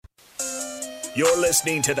You're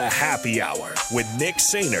listening to The Happy Hour with Nick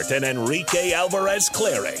Sainert and Enrique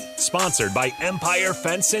Alvarez-Clary. Sponsored by Empire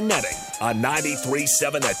Fence and Netting on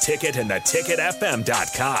 93.7 The Ticket and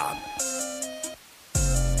theticketfm.com.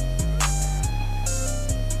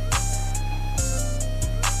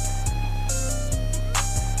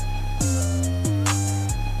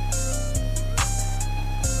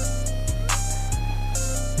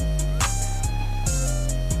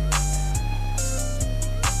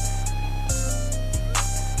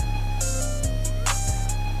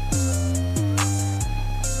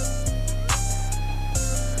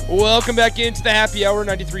 Welcome back into the Happy Hour,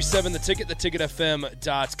 93.7 The Ticket,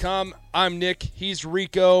 theticketfm.com. I'm Nick. He's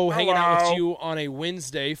Rico, hanging out with you on a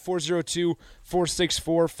Wednesday,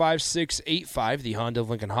 402-464-5685, the Honda of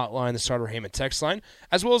Lincoln hotline, the Starter Heyman text line,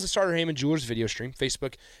 as well as the Starter Heyman Jewelers video stream,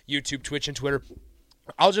 Facebook, YouTube, Twitch, and Twitter.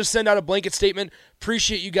 I'll just send out a blanket statement.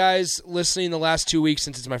 Appreciate you guys listening the last 2 weeks,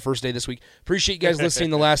 since it's my first day this week. Appreciate you guys listening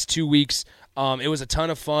the last 2 weeks. It was a ton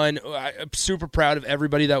of fun. I'm super proud of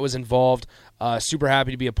everybody that was involved. Super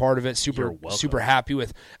happy to be a part of it. Super happy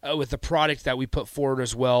with the product that we put forward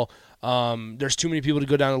as well. There's too many people to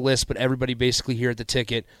go down the list, but everybody basically here at the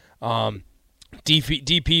Ticket.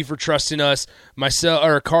 DP for trusting us. Myself,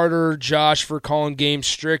 or Carter, Josh for calling games.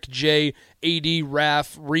 Strick, Jay, AD,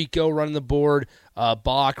 Raph, Rico running the board.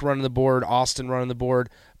 Bach running the board, Austin running the board.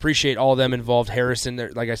 Appreciate all of them involved. Harrison,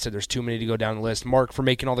 like I said, there's too many to go down the list. Mark for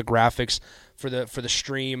making all the graphics for the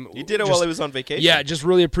stream. He did it while he was on vacation. Yeah, just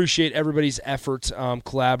really appreciate everybody's effort,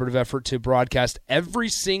 collaborative effort to broadcast every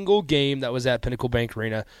single game that was at Pinnacle Bank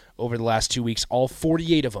Arena over the last 2 weeks, all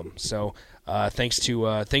 48 of them. So thanks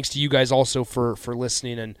to you guys also for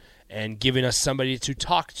listening and giving us somebody to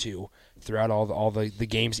talk to throughout all the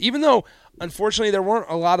games. Even though, unfortunately, there weren't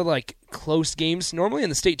a lot of close games. Normally in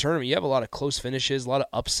the state tournament, you have a lot of close finishes, a lot of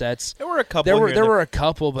upsets. There were a couple. There were a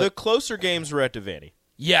couple, but the closer games were at Devaney.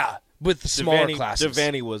 Yeah, with the smaller classes.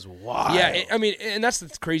 Devaney was wild. Yeah, I mean, and that's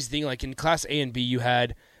the crazy thing. Like in Class A and B, you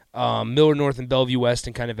had Miller North and Bellevue West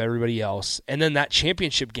and kind of everybody else. And then that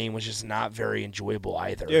championship game was just not very enjoyable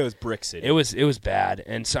either. It was Brick City. It was bad.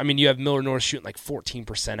 And so, I mean, you have Miller North shooting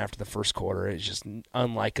 14% after the first quarter. It's just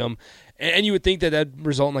unlike them. And you would think that would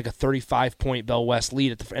result in a 35-point Bell West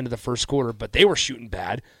lead at the end of the first quarter, but they were shooting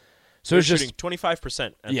bad. So it was shooting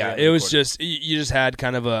 25%. Yeah, it was just you just had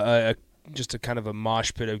kind of a kind of a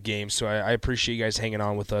mosh pit of games. So I appreciate you guys hanging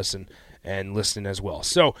on with us and listening as well.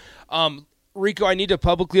 So, Rico, I need to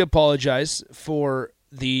publicly apologize for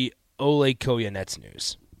the Oleg Kojenets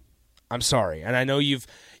news. I'm sorry, and I know you've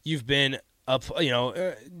been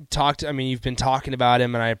talked. I mean, you've been talking about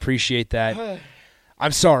him, and I appreciate that.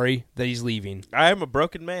 I'm sorry that he's leaving. I am a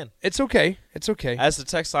broken man. It's okay. It's okay. As the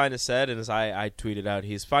text line has said, and as I tweeted out,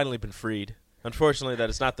 he's finally been freed. Unfortunately, that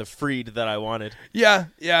is not the freed that I wanted. Yeah.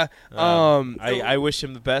 I wish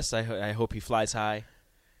him the best. I hope he flies high.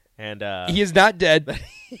 And he is not dead.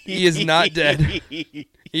 He is not dead. He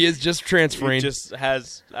is just transferring. He just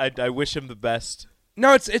has. I wish him the best.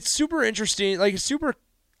 No, it's super interesting. It's super.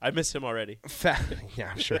 I miss him already. Yeah,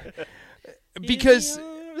 I'm sure. Because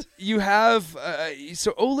you have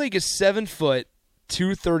so Oleg is 7 foot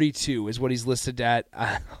 232 is what he's listed at.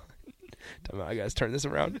 I gotta turn this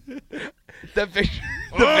around. That picture,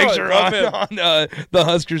 on the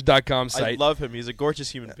Huskers.com site. I love him. He's a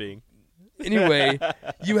gorgeous human being. Anyway,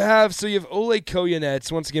 you have Oleg Kojenets,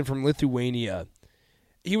 once again from Lithuania.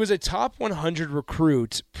 He was a top 100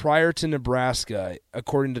 recruit prior to Nebraska,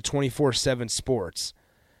 according to 24/7 Sports.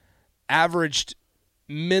 Averaged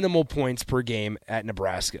minimal points per game at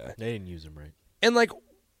Nebraska. They didn't use him right. And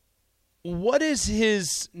what is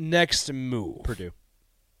his next move? Purdue.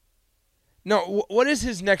 No, what is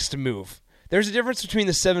his next move? There's a difference between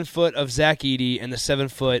the 7 foot of Zach Edey and the 7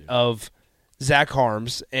 foot of Zach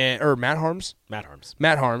Harms or Matt Harms,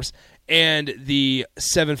 and the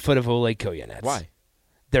 7 foot of Oleg Kojenets. Why?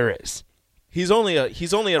 There is. He's only a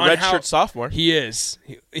redshirt sophomore. He is.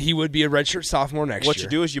 He would be a redshirt sophomore next year. What you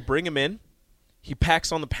do is you bring him in. He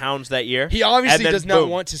packs on the pounds that year. He obviously does not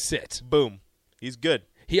want to sit. Boom. He's good.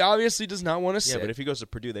 He obviously does not want to sit. Yeah, but if he goes to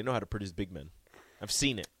Purdue, they know how to produce big men. I've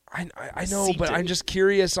seen it. I know, but I'm just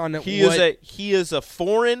curious on he is a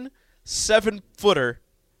foreign 7-footer.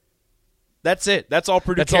 That's it. That's all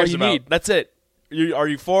Purdue cares about. Need. That's it. Are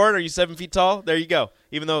you foreign? Are you 7 feet tall? There you go.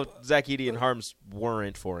 Even though Zach Edey and Harms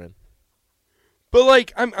weren't foreign.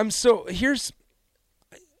 But I'm so here's,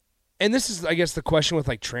 and this is I guess the question with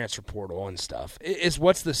transfer portal and stuff is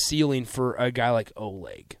what's the ceiling for a guy like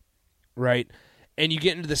Oleg, right? And you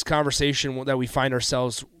get into this conversation that we find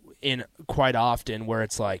ourselves in quite often where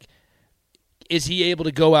it's is he able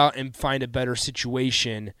to go out and find a better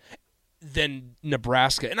situation than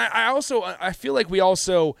Nebraska. And I feel like we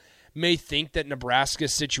also may think that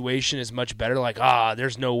Nebraska's situation is much better. Like,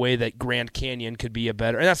 there's no way that Grand Canyon could be a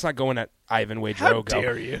better. And that's not going at Ivan Wagerogo. How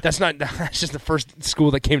dare you? That's just the first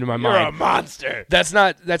school that came to my mind. You're a monster. That's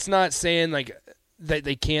not saying like that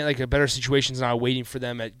they can't, like a better situation's not waiting for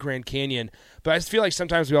them at Grand Canyon. But I just feel like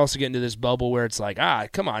sometimes we also get into this bubble where it's like,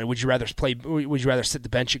 come on, would you rather sit the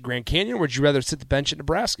bench at Grand Canyon or would you rather sit the bench at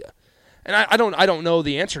Nebraska? And I don't know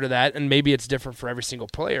the answer to that, and maybe it's different for every single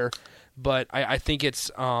player. But I think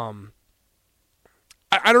it's I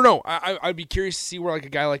don't know. I'd be curious to see where like a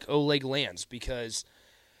guy like Oleg lands, because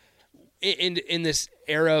in this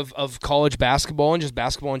era of college basketball and just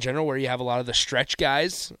basketball in general, where you have a lot of the stretch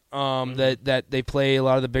guys that they play a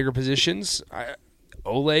lot of the bigger positions.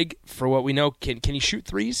 Oleg, for what we know, can he shoot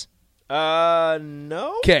threes?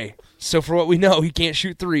 No. Okay, so for what we know, he can't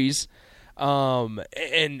shoot threes,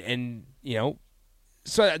 and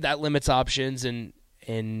so that limits options, and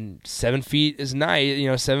 7 feet is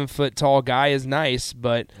nice. 7 foot tall guy is nice,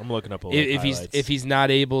 but I'm looking up if he's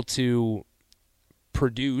not able to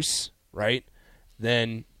produce, right,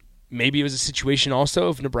 then maybe it was a situation also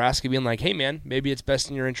of Nebraska being like, hey man, maybe it's best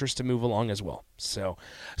in your interest to move along as well. So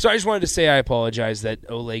I just wanted to say I apologize that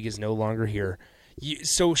Oleg is no longer here.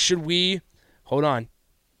 So should we hold on?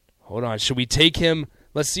 Should we take him?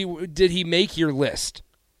 Let's see. Did he make your list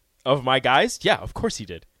of my guys? Yeah, of course he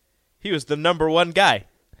did. He was the number one guy.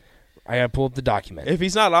 I gotta pull up the document. If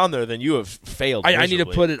he's not on there, then you have failed. I need to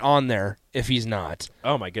put it on there if he's not.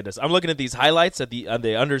 Oh my goodness! I'm looking at these highlights at the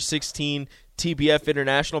under 16 TBF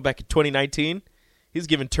International back in 2019. He's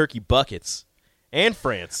giving Turkey buckets and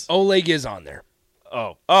France. Oleg is on there.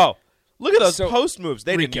 Oh! Look at those post moves.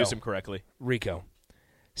 They didn't use him correctly. Rico.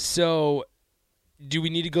 So, do we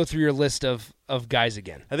need to go through your list of guys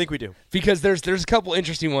again? I think we do, because there's a couple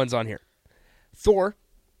interesting ones on here. Thor.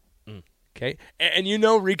 Okay, and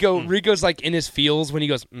Rico's like in his feels when he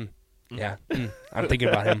goes, I'm thinking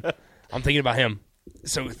about him.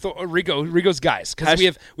 So Rico's guys, because we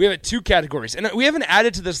have it 2 categories, and we haven't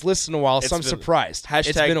added to this list in a while, so I'm surprised.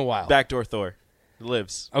 It's been a while. Backdoor Thor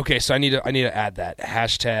lives. Okay, so I need to add that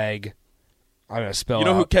hashtag. I'm gonna spell.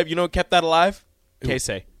 Who kept that alive?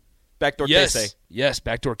 Keisei. Backdoor Keisei. Yes,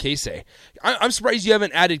 backdoor Keisei. I'm surprised you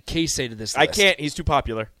haven't added Keisei to this list. I can't. He's too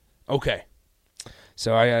popular. Okay.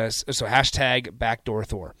 So hashtag backdoor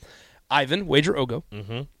Thor. Ivan Wagerogo.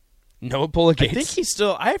 Mm-hmm. Noah Pulagates. I think he's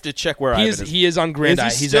still. I have to check where Ivan is. He is on Grand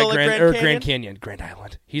Island. He's at Grand Canyon. Grand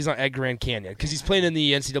Island. He's at Grand Canyon because he's playing in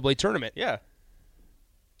the NCAA tournament. Yeah.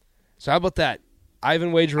 So how about that?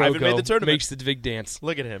 Ivan Wagerogo made the tournament. Makes the big dance.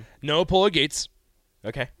 Look at him. Noah Pulagates.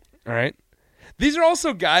 Okay. All right. These are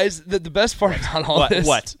also guys that the best part about all this.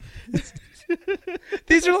 What?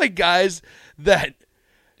 These are like guys that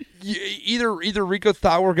either Rico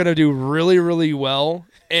thought were going to do really, really well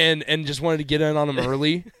and just wanted to get in on them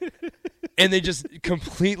early, and they just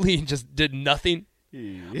completely just did nothing.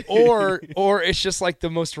 Or it's just like the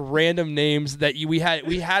most random names that we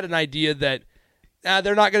had an idea that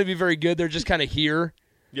they're not going to be very good. They're just kind of here.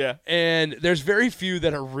 Yeah. And there's very few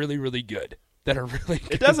that are really, really good.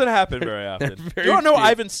 It doesn't happen very often. Do you want to know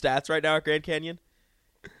Ivan's stats right now at Grand Canyon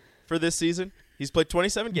for this season? He's played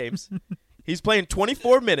 27 games. He's playing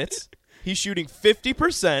 24 minutes. He's shooting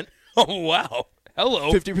 50%. Oh, wow.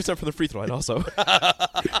 Hello. 50% from the free throw line also.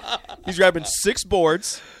 He's grabbing 6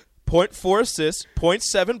 boards, 0.4 assists,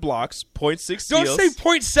 0.7 blocks, 0.6 steals. Don't say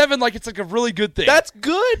 0.7 like it's like a really good thing. That's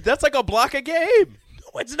good. That's like a block a game.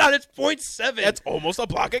 No, it's not. It's 0.7. That's almost a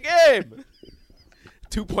block a game.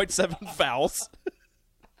 2.7 fouls.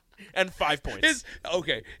 And 5 points.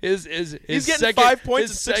 He's getting second, 5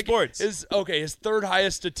 points and 6 boards. His third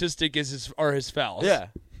highest statistic is his fouls. Yeah.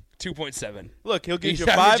 2.7. Look, he'll give He's you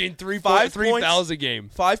averaging 3 points, fouls a game.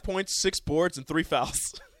 5 points, 6 boards, and 3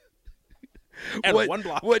 fouls. And 1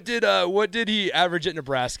 block. What did he average at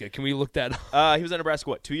Nebraska? Can we look that up? He was at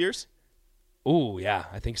Nebraska, 2 years? Oh, yeah,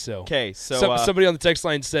 I think so. Okay, so somebody on the text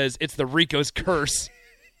line says it's the Rico's curse.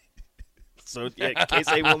 So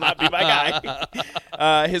Keisei will not be my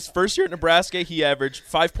guy. His first year at Nebraska, he averaged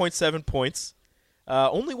 5.7 points,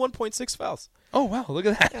 only 1.6 fouls. Oh, wow, look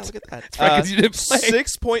at that. Yeah, look at that. It's probably 'cause you didn't play.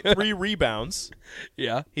 6.3 rebounds.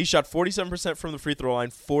 Yeah. He shot 47% from the free throw line,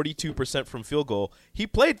 42% from field goal. He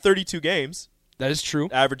played 32 games. That is true.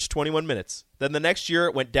 Averaged 21 minutes. Then the next year,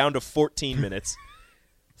 it went down to 14 minutes.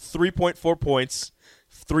 3.4 points,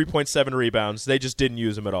 3.7 rebounds. They just didn't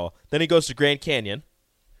use him at all. Then he goes to Grand Canyon.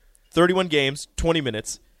 31 games, 20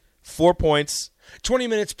 minutes, 4 points. 20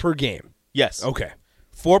 minutes per game. Yes. Okay.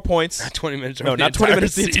 4 points. Not 20 minutes. No, not 20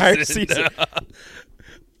 minutes the entire season.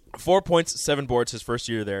 4 points, 7 boards his first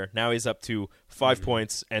year there. Now he's up to 5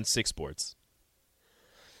 points and 6 boards.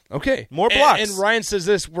 Okay. More blocks. And Ryan says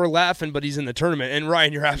this, we're laughing, but he's in the tournament. And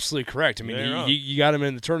Ryan, you're absolutely correct. I mean, you got him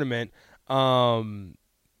in the tournament.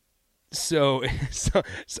 So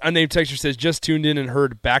unnamed texter says, just tuned in and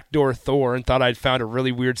heard Backdoor Thor and thought I'd found a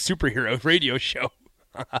really weird superhero radio show.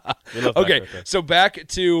 Okay, so back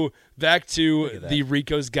to the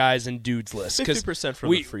Rico's guys and dudes list. 50%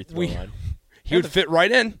 from the free throw line. He would fit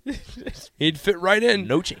right in. He'd fit right in.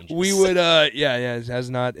 No changes. We would, it has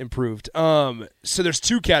not improved. So there's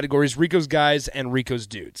 2 categories: Rico's guys and Rico's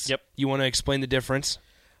dudes. Yep. You want to explain the difference?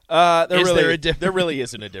 There really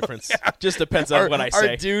isn't a difference. Yeah. Just depends on what I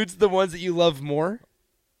say. Are dudes the ones that you love more?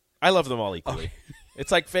 I love them all equally. Okay.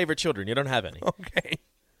 It's like favorite children. You don't have any. Okay.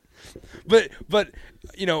 But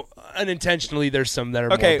unintentionally, there's some that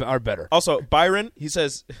are better. Also, Byron, he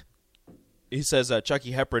says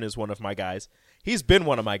Chucky Hepburn is one of my guys. He's been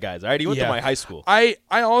one of my guys. All right, he went to my high school. I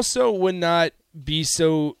also would not be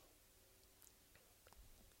so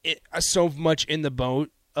much in the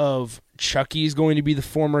boat of Chucky's going to be the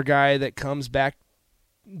former guy that comes back,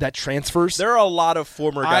 that transfers. There are a lot of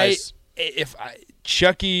former guys.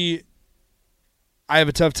 Chucky, I have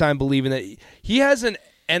a tough time believing that he has an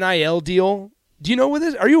NIL deal. Do you know what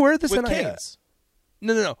this? Are you aware of this? With NIL? Canes?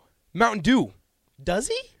 No. Mountain Dew. Does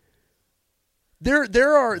he? There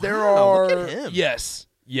are. Look at him.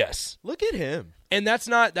 Yes. Look at him. And that's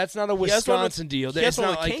not a Wisconsin deal. He has one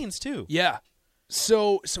with Canes too. Yeah.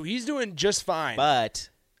 So he's doing just fine. But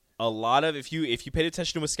a lot of if you paid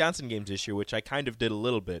attention to Wisconsin games this year, which I kind of did a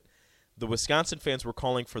little bit, the Wisconsin fans were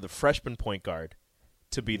calling for the freshman point guard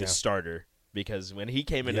to be the starter. Because when he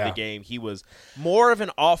came into the game, he was more of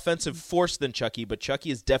an offensive force than Chucky, but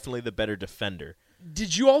Chucky is definitely the better defender.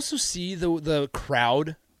 Did you also see the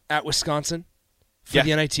crowd at Wisconsin for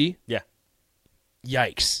the NIT? Yeah.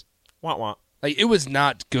 Yikes. Wah wah. Like, it was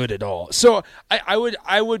not good at all. So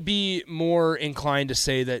I would be more inclined to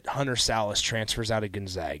say that Hunter Salas transfers out of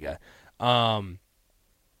Gonzaga.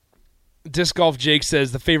 Disc Golf Jake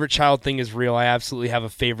says the favorite child thing is real. I absolutely have a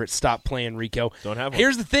favorite. Stop playing, Rico. Don't have one.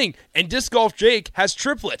 Here's the thing, and Disc Golf Jake has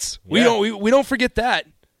triplets. Yeah. We don't forget that.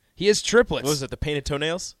 He has triplets. What was it? The painted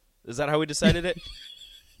toenails? Is that how we decided it?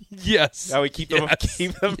 Yes. How we keep them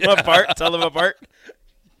apart? Tell them apart.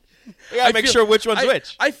 We gotta make sure which one's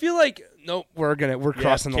which. I feel like we're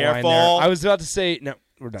crossing the line there. I was about to say no.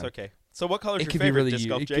 We're done. It's okay. So what color is your favorite? Really Disc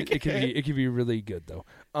Golf Jake? It could be really good though.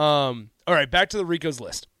 All right, back to the Rico's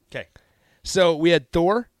list. Okay. So we had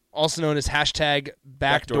Thor, also known as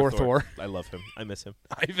 #Backdoor Thor. I love him. I miss him.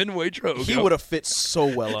 Ivan Wajdrogo. He would have fit so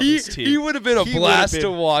well on this team. He would have been a blast to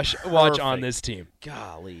watch on this team.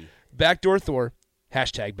 Golly. Backdoor Thor,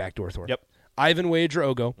 #Backdoor Thor. Yep. Ivan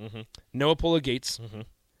Wajdrogo, Noah Pula Gates,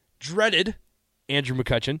 dreaded Andrew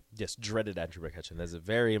McCutcheon. Yes, dreaded Andrew McCutcheon. That's a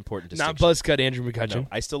very important distinction. Not buzzcut Andrew McCutcheon. No,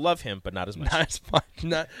 I still love him, but not as much. Not as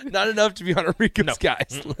much. Not enough to be on a Rico's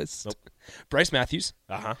guys list. Nope. Bryce Matthews.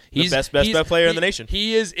 He's the best player in the nation.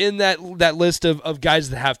 He is in that list of guys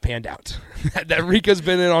that have panned out. that Rico's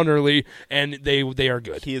been in on early, and they are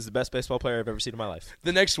good. He is the best baseball player I've ever seen in my life.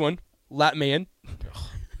 The next one, Latman.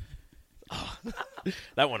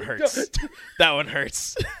 That one hurts. That one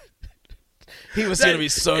hurts. He was going to be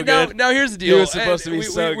so good. Now here's the deal. He was supposed to be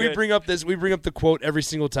so good. We bring up the quote every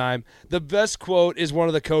single time. The best quote is one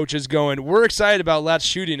of the coaches going, "We're excited about Lat's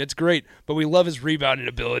shooting. It's great, but we love his rebounding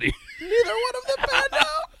ability." Neither one of them panned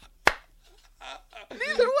out.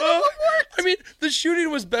 Neither one of them worked. I mean, the shooting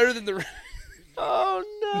was better than the. Oh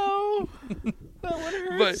no. That one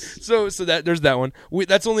hurts. But so there's that one.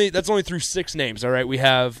 That's only through 6 names. All right, we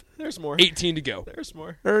have. There's more. 18 to go. There's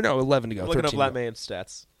more. Or no, 11 to go. I'm looking up Latman's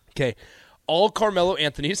stats. Okay. All Carmelo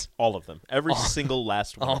Anthony's. All of them. Every single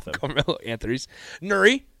last one of them. All Carmelo Anthony's.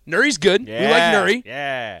 Nuri's good. Yeah. We like Nuri.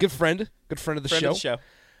 Yeah. Good friend. Good friend of the show.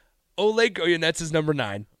 Oleg Kojenets is number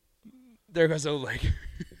 9. There goes Oleg.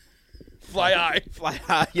 Fly high. Fly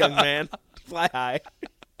high, young man. Fly high.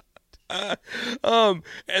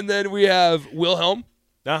 And then we have Wilhelm.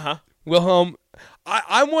 Wilhelm.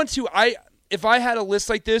 If I had a list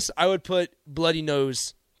like this, I would put Bloody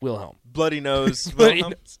Nose Wilhelm. Bloody nose. Bloody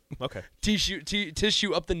nose. Okay.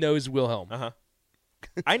 Tissue up the nose, Wilhelm.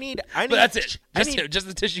 I need. But that's it. Just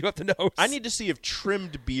the tissue up the nose. I need to see if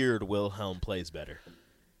trimmed beard Wilhelm plays better.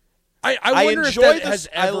 I wonder if that has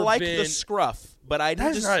ever I like been... the scruff, but I need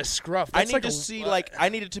that's not a scruff. That's I need to see I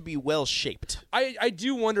need it to be well shaped. I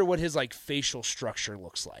do wonder what his facial structure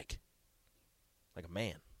looks like. Like a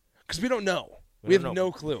man. Because we don't know. We have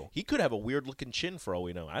no clue. He could have a weird looking chin for all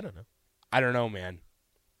we know. I don't know. I don't know, man.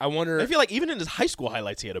 I wonder. I feel like even in his high school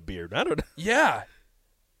highlights, he had a beard. I don't know. Yeah.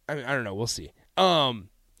 I mean, I don't know. We'll see.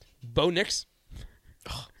 Bo Nix.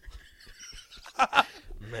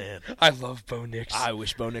 Man, I love Bo Nix. I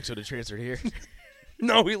wish Bo Nix would have transferred here.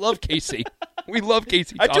 No, we love Casey. We love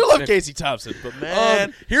Casey I Thompson. do love Casey Thompson, but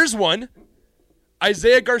man. Here's one.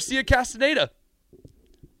 Isaiah Garcia Castaneda.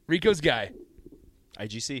 Rico's guy.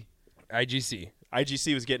 IGC.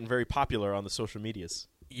 IGC was getting very popular on the social medias.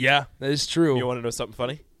 Yeah, that is true. You want to know something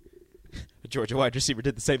funny? The Georgia wide receiver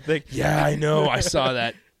did the same thing. Yeah, I know. I saw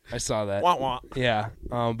that. Wah, wah. Yeah,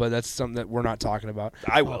 but that's something that we're not talking about.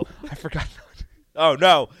 I will. I forgot. Oh,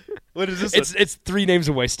 no. What is this? It's 3 names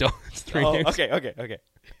away still. It's 3 names. Okay.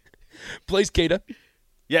 Blaze Cada.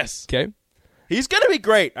 Yes. Okay. He's going to be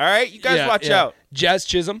great, all right? You guys watch out. Jazz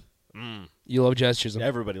Chisholm. You love Jazz Chisholm.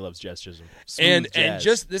 Everybody loves Jazz Chisholm. And Jazz.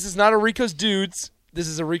 just this is not a Rico's dudes. This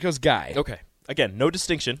is a Rico's guy. Okay. Again, no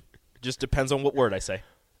distinction. Just depends on what word I say.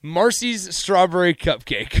 Marcy's Strawberry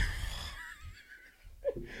Cupcake.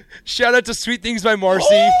 Shout out to Sweet Things by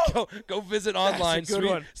Marcy. Oh! Go visit online. That's a good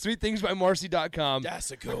one. SweetThingsByMarcy.com.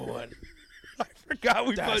 That's a good one.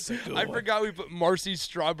 I forgot we put Marcy's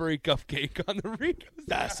Strawberry Cupcake on the Rico's.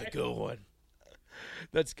 That's a good one.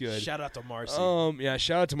 That's good. Shout out to Marcy.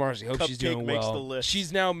 Shout out to Marcy. Hope she's doing Cupcake well. makes the list.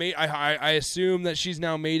 She's now made. I assume that she's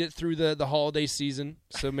now made it through the holiday season.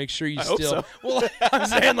 So make sure you I hope so. Well, I'm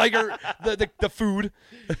saying like the food.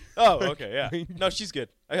 Oh, okay, yeah. No, she's good.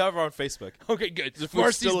 I have her on Facebook. Okay, good. The food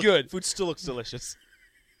Marcy's still good. Food still looks delicious.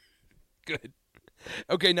 Good.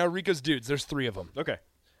 Okay, now Rico's dudes. There's 3 of them. Okay.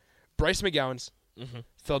 Bryce McGowan's,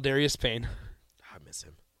 Feldarius Payne, I miss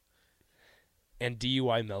him. and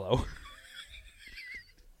DUI Mello.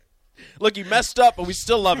 Look, he messed up, but we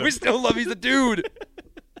still love him. We still love. He's a dude.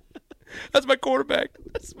 That's my quarterback.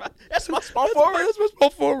 That's my small forward. That's my small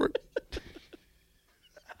forward.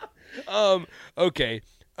 Okay.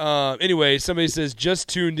 Anyway, somebody says, just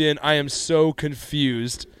tuned in. I am so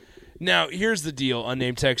confused. Now, here's the deal,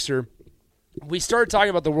 unnamed texter. We started talking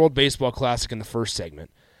about the World Baseball Classic in the first segment.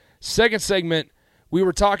 Second segment, we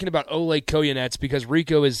were talking about Oleg Kojenets because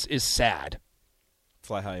Rico is sad.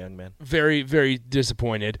 Fly high, young man. Very, very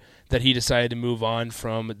disappointed that he decided to move on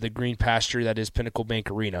from the green pasture that is Pinnacle Bank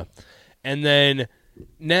Arena. And then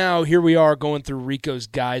now here we are going through Rico's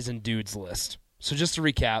guys and dudes list. So just to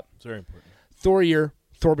recap. It's very important.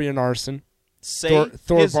 Thorbjarnarsson.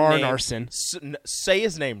 Thorbarnarsson. Say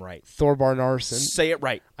his name right. Thorbarnarsson. Say it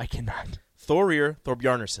right. I cannot.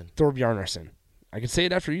 Thorbjarnarsson. Thorbarnarsson. I can say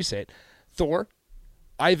it after you say it. Thor,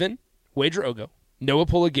 Ivan, Wadraogo,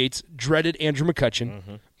 Noah Gates, dreaded Andrew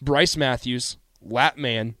McCutcheon, Bryce Matthews, Lat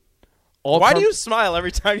Man. Why do you smile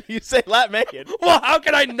every time you say Lat Man? Well, how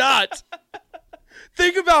can I not?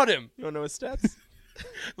 Think about him. You don't know his stats?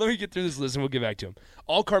 Let me get through this list and we'll get back to him.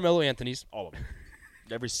 All Carmelo Anthonys. All of them.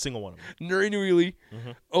 Every single one of them. Nuri Nuili,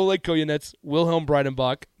 Oleg Kojenets, Wilhelm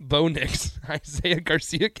Breidenbach, Bo Nix, Isaiah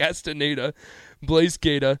Garcia Castaneda, Blaze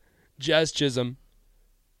Cada, Jazz Chisholm,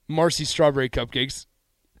 Marcy Strawberry Cupcakes,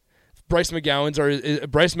 Bryce McGowan's,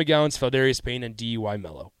 Feldarius Payne, and DUI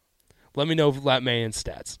Mello. Let me know if Lat Man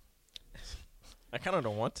stats. I kind of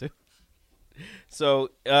don't want to. So,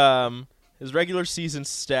 his regular season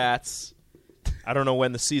stats, I don't know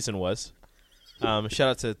when the season was. Shout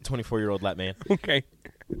out to 24-year-old Lat Man. Okay.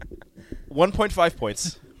 1.5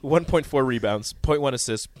 points, 1.4 rebounds, 0.1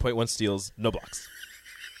 assists, 0.1 steals, no blocks.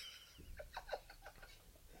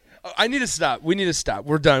 I need to stop. We need to stop.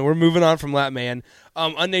 We're done. We're moving on from Lat Man.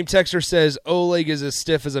 Unnamed texter says Oleg is as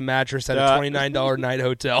stiff as a mattress at a $29 night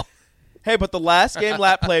hotel. Hey, but the last game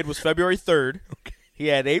Lat played was February 3rd. Okay. He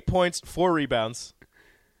had 8 points, 4 rebounds,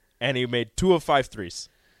 and he made 2 of 5 threes.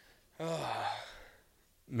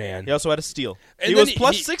 Man. He also had a steal. And he was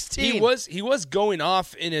plus 16. He was going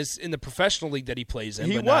off in the professional league that he plays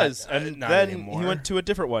in. He but was, not, and not then anymore. he went to a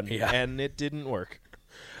different one, Yeah. and it didn't work.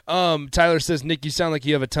 Tyler says, Nick, you sound like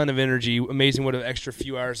you have a ton of energy. Amazing what an extra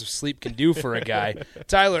few hours of sleep can do for a guy.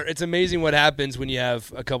 Tyler, it's amazing what happens when you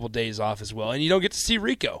have a couple days off as well, and you don't get to see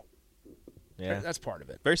Rico. Yeah, that's part of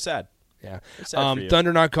it. Very sad. Yeah. Sad for you.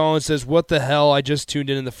 Thunder Not Calling says, what the hell? I just tuned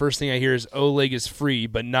in, and the first thing I hear is Oleg is free,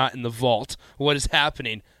 but not in the vault. What is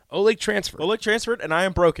happening? Oleg transferred. Oleg transferred, and I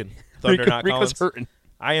am broken. Thunder Not Rico's Collins. hurting.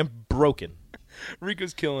 I am broken.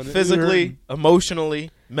 Rico's killing it. Physically,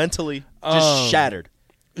 emotionally, mentally, just shattered.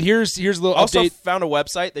 Here's a little also update. Found a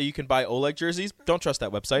website that you can buy Oleg jerseys. Don't trust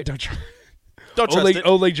that website. Don't trust it.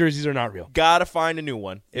 Oleg jerseys are not real. Gotta find a new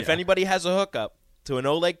one. If Yeah. anybody has a hookup to an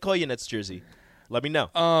Oleg Kojenets jersey, let me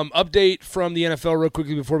know. Update from the NFL real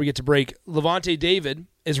quickly before we get to break. Levante David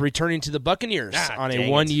is returning to the Buccaneers on a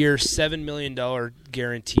 1-year, $7 million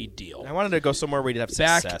guaranteed deal. I wanted to go somewhere where he'd have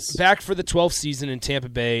success. Back for the 12th season in Tampa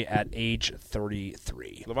Bay at age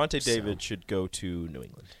 33. Levante David should go to New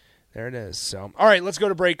England. There it is. So, all right, let's go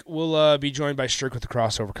to break. We'll be joined by Strick with the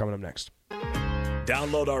crossover coming up next.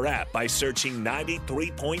 Download our app by searching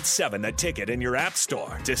 93.7 The Ticket in your app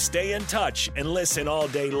store to stay in touch and listen all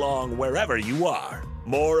day long wherever you are.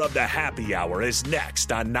 More of the Happy Hour is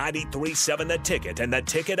next on 93.7 The Ticket and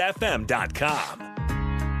theticketfm.com.